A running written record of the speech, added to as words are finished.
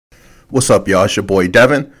What's up, y'all? It's your boy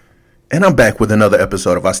Devin, and I'm back with another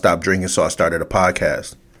episode of I Stopped Drinking, So I Started a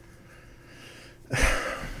Podcast.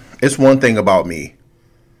 It's one thing about me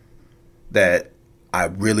that I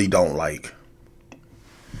really don't like,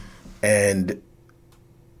 and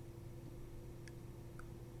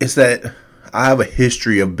it's that I have a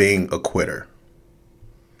history of being a quitter.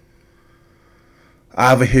 I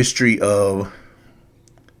have a history of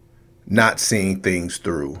not seeing things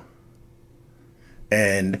through.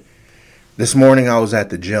 And this morning I was at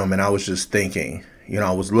the gym and I was just thinking,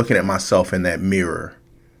 I was looking at myself in that mirror.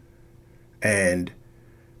 And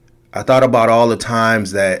I thought about all the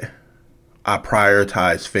times that I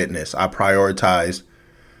prioritized fitness. I prioritized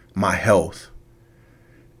my health.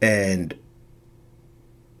 And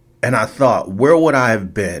I thought, where would I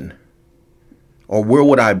have been? Or where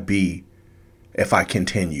would I be if I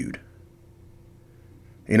continued?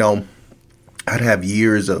 I'd have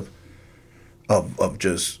years of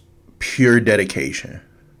just pure dedication.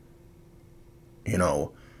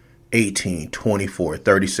 18, 24,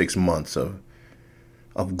 36 months of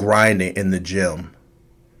grinding in the gym,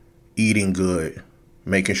 eating good,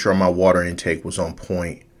 making sure my water intake was on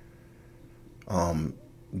point,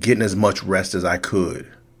 getting as much rest as I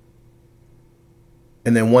could.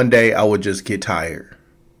 And then one day I would just get tired.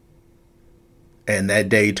 And that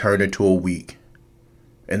day turned into a week.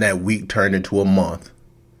 And that week turned into a month.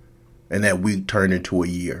 And that week turned into a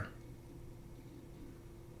year.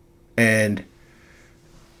 And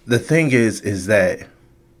the thing is that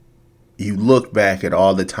you look back at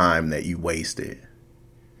all the time that you wasted.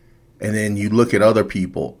 And then you look at other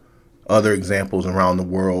people, other examples around the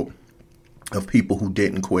world of people who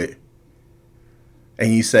didn't quit.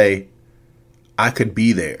 And you say, I could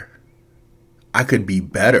be there. I could be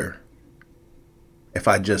better if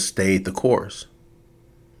I just stayed the course.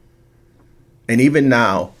 And even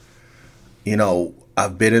now,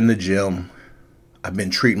 I've been in the gym. I've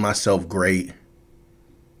been treating myself great.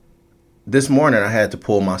 This morning, I had to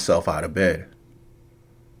pull myself out of bed.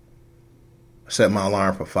 I set my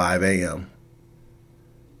alarm for 5 a.m.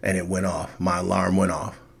 and it went off. My alarm went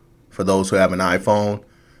off. For those who have an iPhone,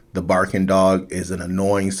 the barking dog is an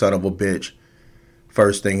annoying son of a bitch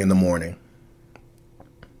first thing in the morning.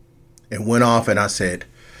 It went off and I said,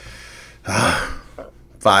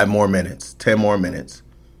 5 more minutes, 10 more minutes.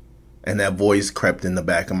 And that voice crept in the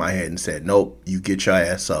back of my head and said, nope, you get your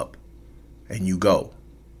ass up and you go.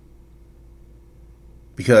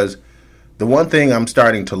 Because the one thing I'm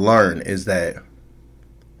starting to learn is that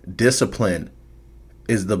discipline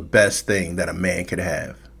is the best thing that a man could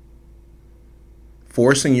have.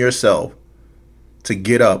 Forcing yourself to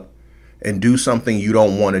get up and do something you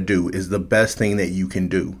don't want to do is the best thing that you can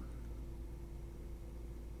do.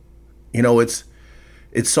 It's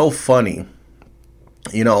so funny.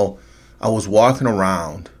 I was walking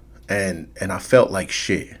around and I felt like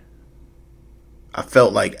shit. I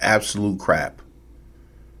felt like absolute crap.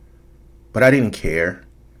 But I didn't care.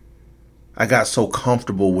 I got so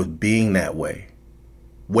comfortable with being that way.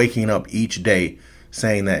 Waking up each day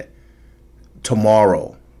saying that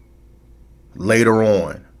tomorrow, later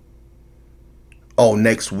on,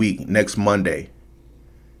 next week, next Monday.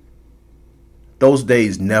 Those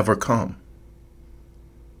days never come.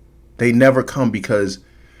 They never come because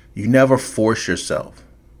you never force yourself.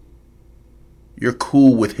 You're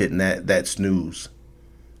cool with hitting that snooze.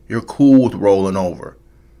 You're cool with rolling over.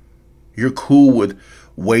 You're cool with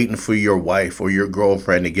waiting for your wife or your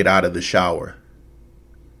girlfriend to get out of the shower.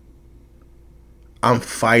 I'm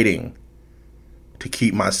fighting to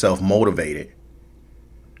keep myself motivated.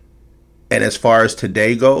 And as far as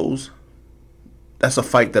today goes, that's a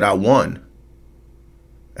fight that I won.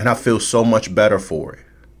 And I feel so much better for it.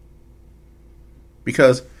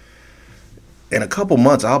 Because in a couple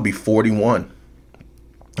months, I'll be 41.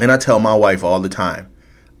 And I tell my wife all the time,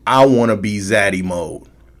 I want to be zaddy mode.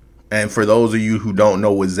 And for those of you who don't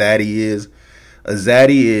know what zaddy is, a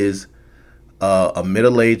zaddy is a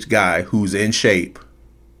middle-aged guy who's in shape,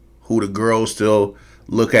 who the girls still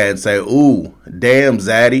look at and say, ooh, damn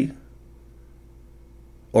zaddy.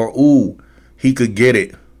 Or, ooh, he could get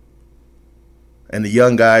it. And the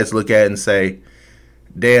young guys look at it and say,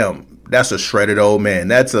 damn, that's a shredded old man.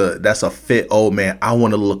 That's a fit old man. I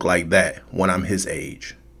want to look like that when I'm his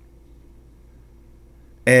age.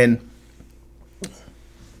 And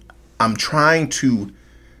I'm trying to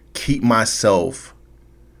keep myself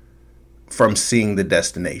from seeing the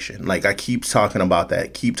destination. Like I keep talking about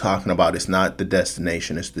that. Keep talking about it's not the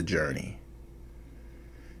destination, it's the journey.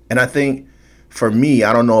 And I think for me,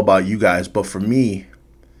 I don't know about you guys, but for me,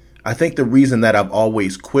 I think the reason that I've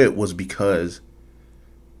always quit was because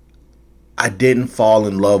I didn't fall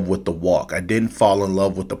in love with the walk. I didn't fall in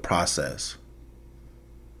love with the process.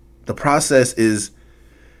 The process is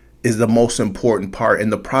the most important part,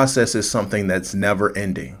 and the process is something that's never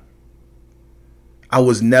ending. I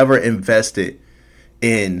was never invested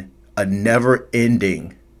in a never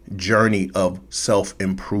ending journey of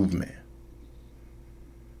self-improvement.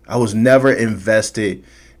 I was never invested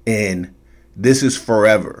in this is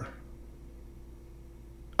forever.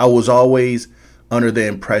 I was always under the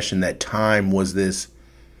impression that time was this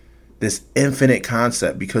infinite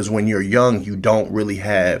concept, because when you're young, you don't really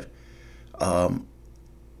have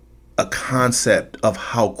a concept of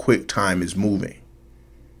how quick time is moving.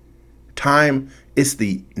 Time is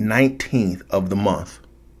the 19th of the month.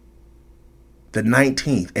 The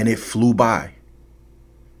 19th, and it flew by.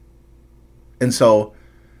 And so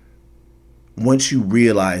once you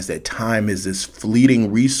realize that time is this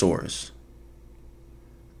fleeting resource,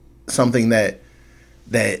 something that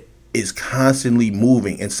is constantly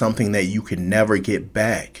moving and something that you can never get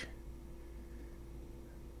back,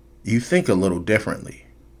 you think a little differently,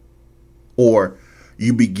 or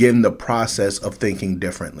you begin the process of thinking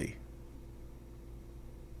differently.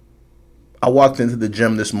 I walked into the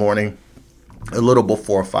gym this morning a little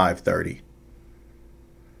before 5:30.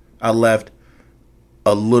 I left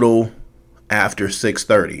a little after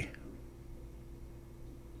 6:30.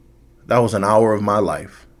 That was an hour of my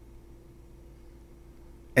life.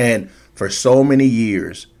 And for so many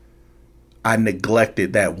years, I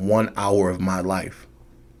neglected that 1 hour of my life.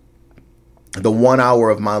 The 1 hour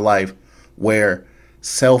of my life where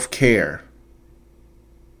self-care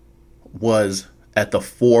was at the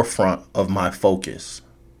forefront of my focus.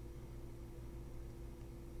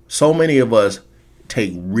 So many of us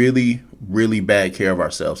take really, really bad care of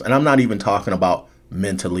ourselves. And I'm not even talking about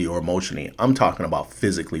mentally or emotionally. I'm talking about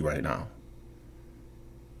physically right now.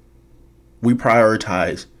 We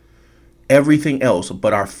prioritize everything else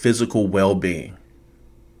but our physical well-being.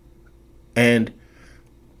 And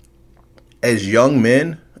as young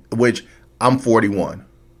men, which I'm 41,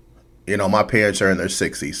 my parents are in their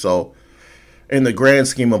 60s. So in the grand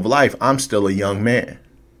scheme of life, I'm still a young man.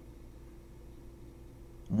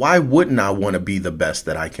 Why wouldn't I want to be the best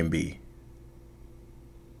that I can be?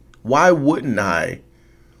 Why wouldn't I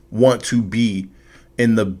want to be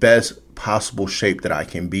in the best possible shape that I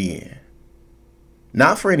can be in?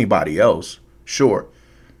 Not for anybody else. Sure.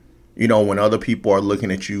 When other people are looking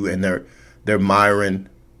at you and they're admiring,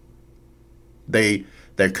 they're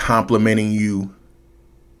complimenting you.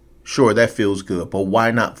 Sure, that feels good, but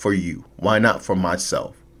why not for you? Why not for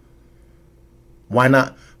myself? Why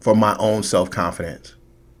not for my own self-confidence?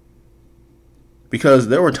 Because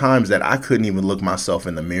there were times that I couldn't even look myself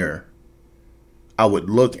in the mirror. I would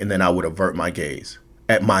look and then I would avert my gaze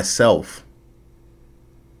at myself.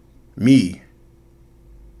 Me.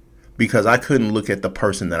 Because I couldn't look at the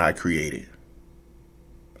person that I created.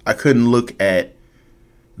 I couldn't look at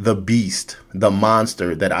the beast, the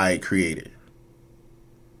monster that I had created.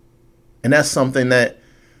 And that's something that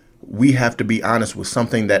we have to be honest with,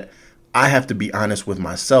 something that I have to be honest with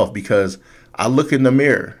myself, because I look in the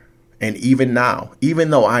mirror, and even now, even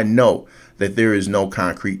though I know that there is no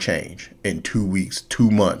concrete change in 2 weeks, 2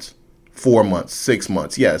 months, 4 months, 6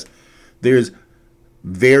 months, yes, there's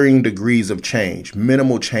varying degrees of change,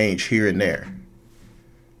 minimal change here and there.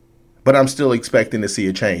 But I'm still expecting to see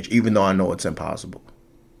a change, even though I know it's impossible.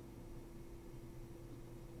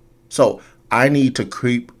 So I need to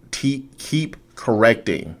keep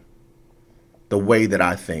correcting the way that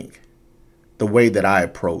I think, the way that I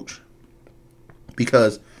approach.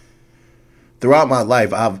 Because throughout my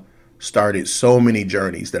life, I've started so many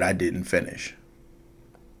journeys that I didn't finish.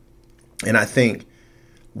 And I think,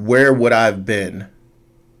 where would I have been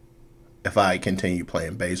if I continued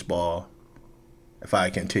playing baseball, if I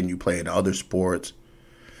continued playing other sports,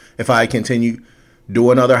 if I continued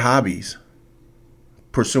doing other hobbies,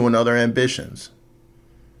 pursuing other ambitions?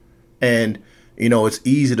 And, it's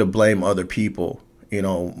easy to blame other people.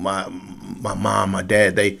 My mom, my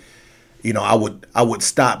dad, I would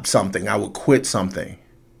stop something, I would quit something,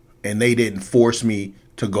 and they didn't force me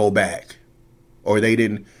to go back, or they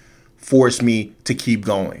didn't force me to keep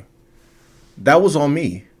going. That was on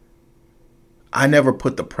me. I never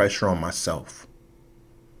put the pressure on myself.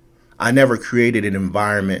 I never created an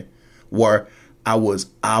environment where I was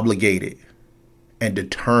obligated and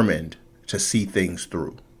determined to see things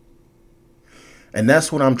through. And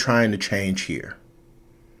that's what I'm trying to change here.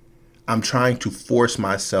 I'm trying to force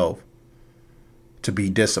myself to be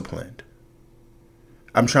disciplined.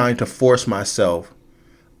 I'm trying to force myself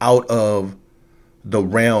out of the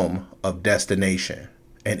realm of destination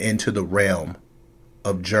and into the realm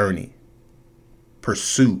of journey,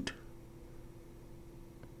 pursuit,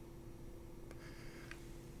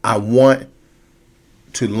 I want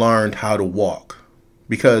to learn how to walk,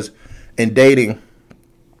 because in dating,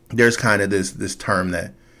 there's kind of this term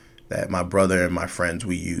that my brother and my friends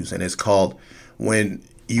we use, and it's called when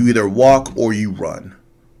you either walk or you run.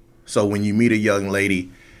 So when you meet a young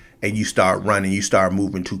lady and you start running, you start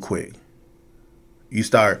moving too quick. You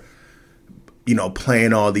start,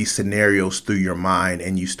 playing all these scenarios through your mind,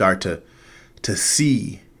 and you start to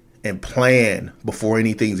see and plan before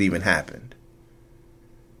anything's even happened.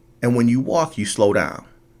 And when you walk, you slow down.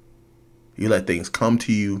 You let things come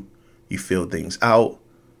to you. You feel things out.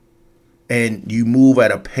 And you move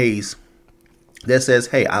at a pace that says,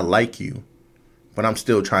 hey, I like you, but I'm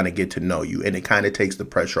still trying to get to know you. And it kind of takes the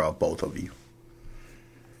pressure off both of you.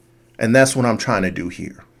 And that's what I'm trying to do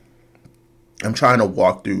here. I'm trying to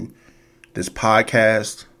walk through this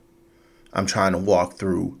podcast. I'm trying to walk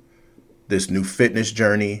through this new fitness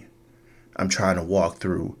journey. I'm trying to walk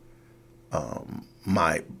through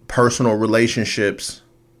my personal relationships.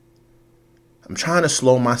 I'm trying to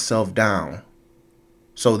slow myself down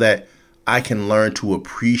so that I can learn to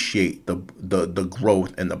appreciate the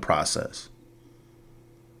growth in the process.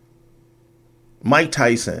 Mike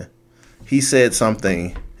Tyson, he said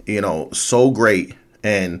something, so great.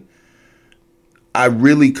 And I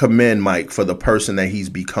really commend Mike for the person that he's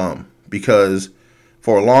become, because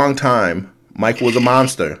for a long time, Mike was a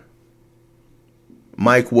monster.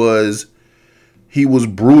 He was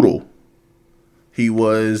brutal. He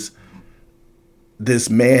was this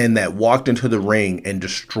man that walked into the ring and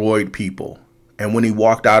destroyed people. And when he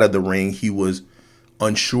walked out of the ring, he was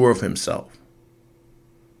unsure of himself.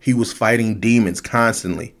 He was fighting demons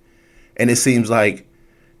constantly. And it seems like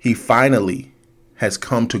he finally has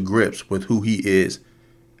come to grips with who he is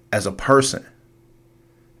as a person.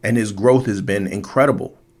 And his growth has been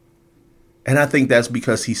incredible. And I think that's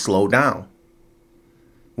because he slowed down.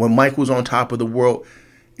 When Mike was on top of the world,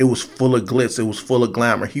 it was full of glitz. It was full of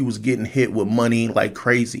glamour. He was getting hit with money like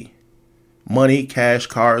crazy. Money, cash,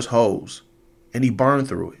 cars, hoes. And he burned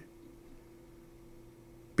through it.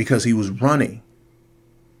 Because he was running.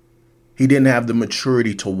 He didn't have the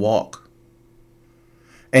maturity to walk.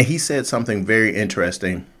 And he said something very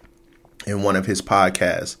interesting in one of his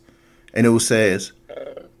podcasts. And it says,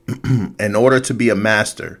 in order to be a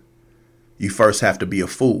master, you first have to be a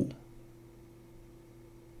fool.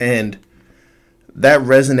 And that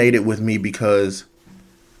resonated with me, because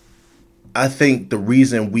I think the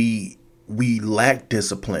reason we lack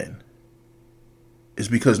discipline is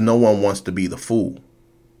because no one wants to be the fool.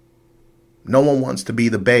 No one wants to be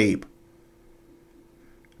the babe.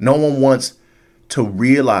 No one wants to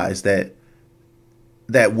realize that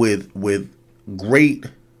with great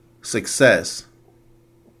success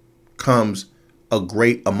comes a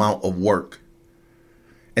great amount of work.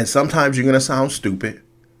 And sometimes you're going to sound stupid.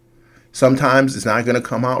 Sometimes it's not going to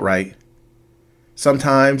come out right.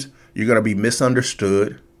 Sometimes you're going to be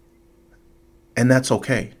misunderstood. And that's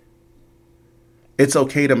okay. It's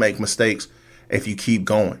okay to make mistakes if you keep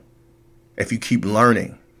going, if you keep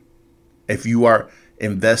learning, if you are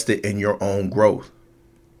invested in your own growth.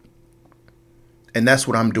 And that's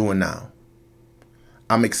what I'm doing now.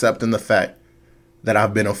 I'm accepting the fact that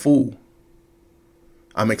I've been a fool.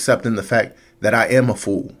 I'm accepting the fact that I am a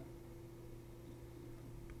fool.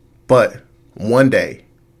 But one day,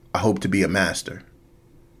 I hope to be a master.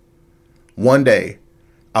 One day,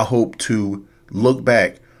 I hope to look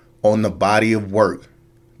back on the body of work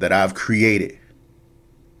that I've created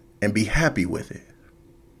and be happy with it.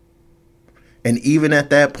 And even at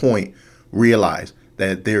that point, realize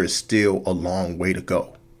that there is still a long way to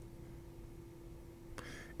go.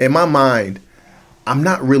 In my mind, I'm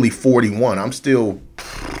not really 41. I'm still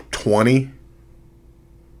 20.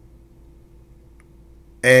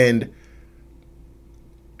 And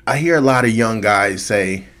I hear a lot of young guys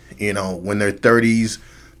say, when their 30s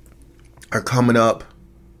are coming up,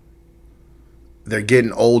 they're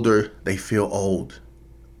getting older, they feel old.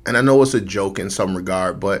 And I know it's a joke in some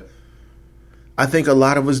regard, but I think a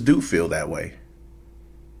lot of us do feel that way.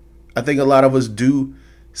 I think a lot of us do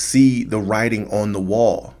see the writing on the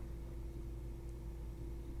wall.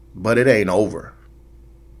 But it ain't over.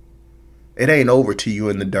 It ain't over till you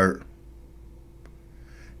in the dirt.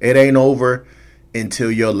 It ain't over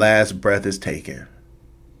until your last breath is taken.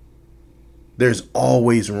 There's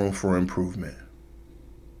always room for improvement.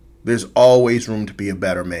 There's always room to be a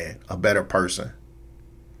better man, a better person.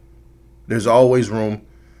 There's always room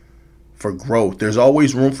for growth. There's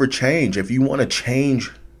always room for change. If you want to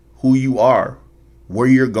change who you are, where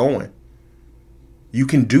you're going, you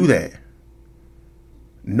can do that.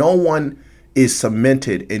 No one is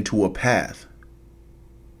cemented into a path.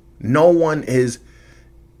 No one is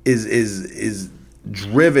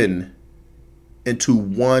driven into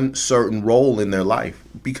one certain role in their life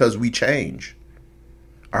because we change.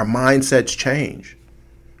 Our mindsets change.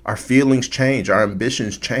 Our feelings change. Our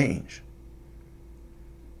ambitions change.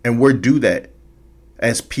 And we're due that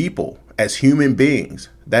as people, as human beings.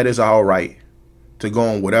 That is our right to go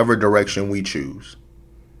in whatever direction we choose.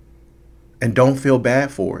 And don't feel bad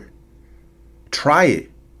for it. Try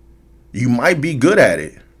it. You might be good at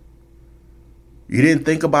it. You didn't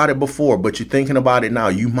think about it before, but you're thinking about it now.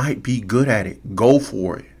 You might be good at it. Go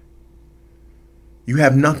for it. You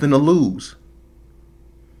have nothing to lose.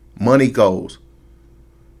 Money goes.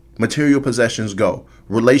 Material possessions go.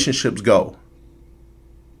 Relationships go.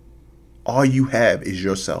 All you have is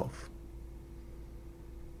yourself.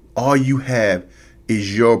 All you have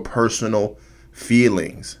is your personal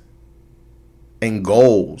feelings and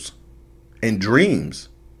goals and dreams.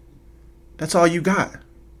 That's all you got.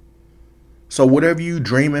 So whatever you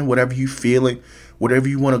dreaming, whatever you feeling, whatever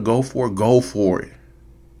you want to go for it.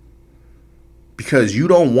 Because you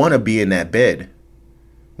don't want to be in that bed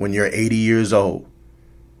when you're 80 years old.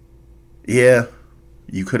 Yeah,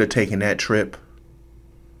 you could have taken that trip.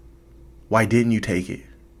 Why didn't you take it?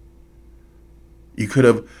 You could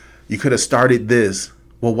have started this.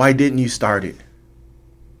 Well, why didn't you start it?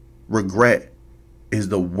 Regret is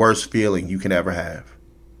the worst feeling you can ever have.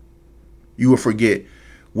 You will forget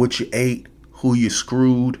what you ate, who you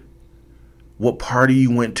screwed, what party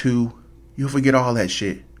you went to. You'll forget all that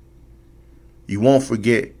shit. You won't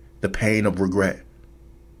forget the pain of regret.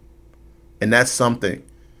 And that's something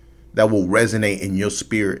that will resonate in your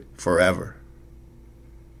spirit forever.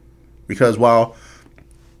 Because while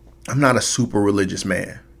I'm not a super religious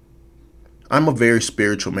man, I'm a very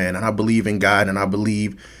spiritual man, and I believe in God, and I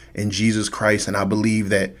believe in Jesus Christ, and I believe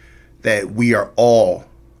that we are all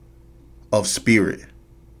of spirit.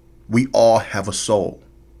 We all have a soul.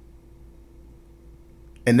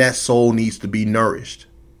 And that soul needs to be nourished.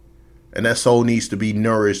 And that soul needs to be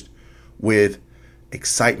nourished with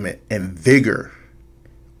excitement and vigor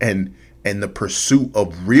and the pursuit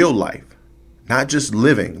of real life. Not just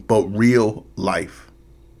living, but real life.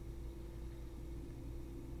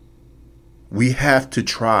 We have to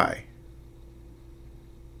try.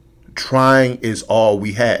 Trying is all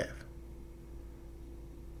we have.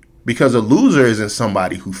 Because a loser isn't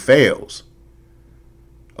somebody who fails.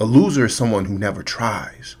 A loser is someone who never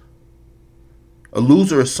tries. A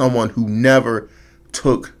loser is someone who never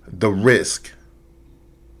took the risk.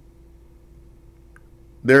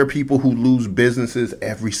 There are people who lose businesses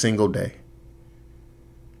every single day.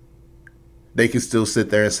 They can still sit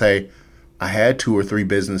there and say, I had 2 or 3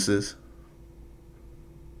 businesses.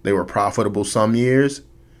 They were profitable some years,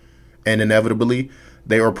 and inevitably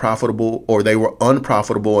they were profitable, or they were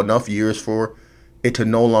unprofitable enough years for it to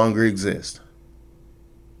no longer exist.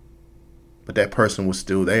 But that person was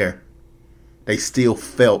still there. They still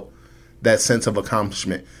felt that sense of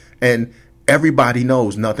accomplishment. And everybody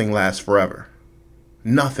knows nothing lasts forever.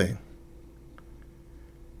 Nothing.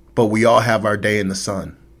 But we all have our day in the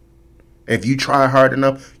sun. If you try hard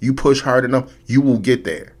enough, you push hard enough, you will get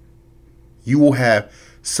there. You will have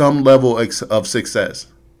some level of success,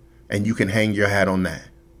 and you can hang your hat on that.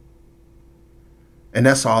 And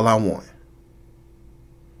that's all I want.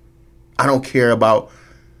 I don't care about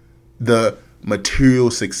the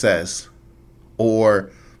material success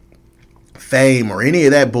or fame or any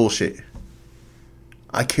of that bullshit.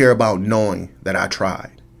 I care about knowing that I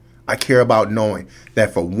tried. I care about knowing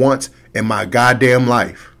that for once in my goddamn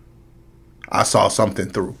life, I saw something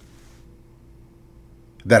through.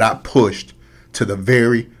 That I pushed to the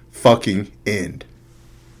very fucking end.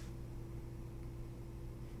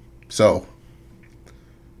 So,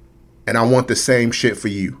 and I want the same shit for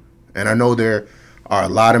you. And I know there are a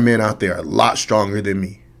lot of men out there a lot stronger than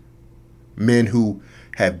me. Men who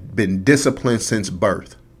have been disciplined since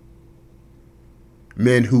birth.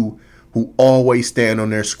 Men who always stand on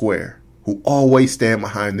their square. Who always stand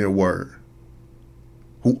behind their word.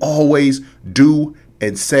 Who always do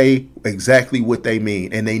and say exactly what they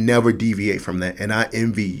mean. And they never deviate from that. And I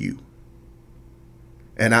envy you.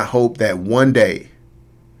 And I hope that one day,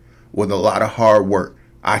 with a lot of hard work,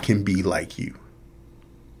 I can be like you.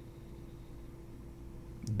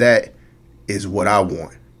 That is what I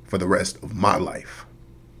want for the rest of my life.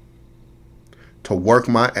 To work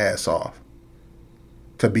my ass off.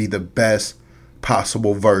 To be the best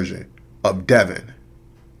possible version of Devin.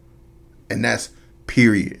 And that's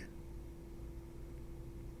period.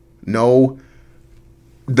 No,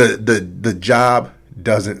 the job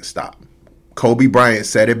doesn't stop. Kobe Bryant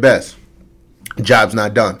said it best. Job's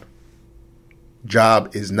not done.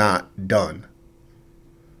 Job is not done.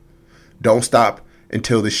 Don't stop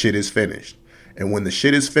until the shit is finished. And when the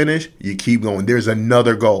shit is finished, you keep going. There's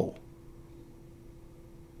another goal.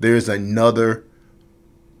 There's another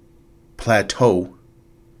plateau.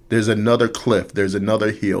 There's another cliff. There's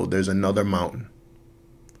another hill. There's another mountain.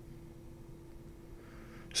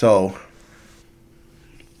 So,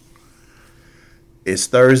 it's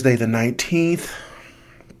Thursday the 19th.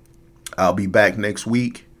 I'll be back next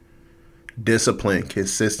week. Discipline,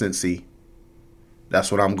 consistency.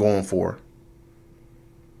 That's what I'm going for.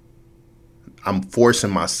 I'm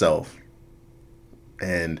forcing myself.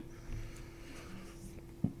 And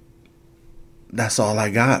that's all I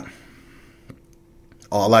got.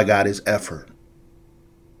 All I got is effort.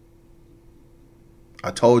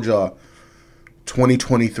 I told y'all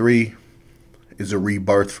 2023 is a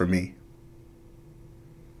rebirth for me.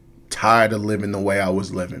 Tired of living the way I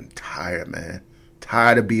was living. Tired, man.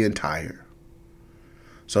 Tired of being tired.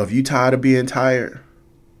 So if you tired of being tired,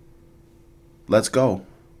 let's go.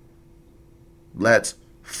 Let's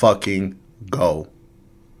fucking go.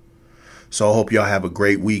 So I hope y'all have a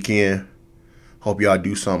great weekend. Hope y'all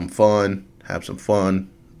do something fun. Have some fun.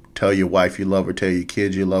 Tell your wife you love her. Tell your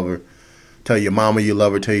kids you love her. Tell your mama you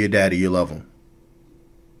love her. Tell your daddy you love him.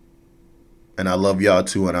 And I love y'all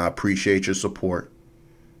too, and I appreciate your support.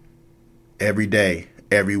 Every day,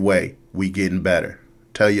 every way, we getting better.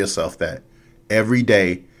 Tell yourself that. Every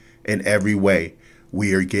day, in every way,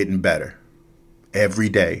 we are getting better. Every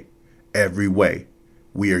day, every way,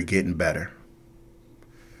 we are getting better.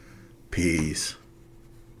 Peace.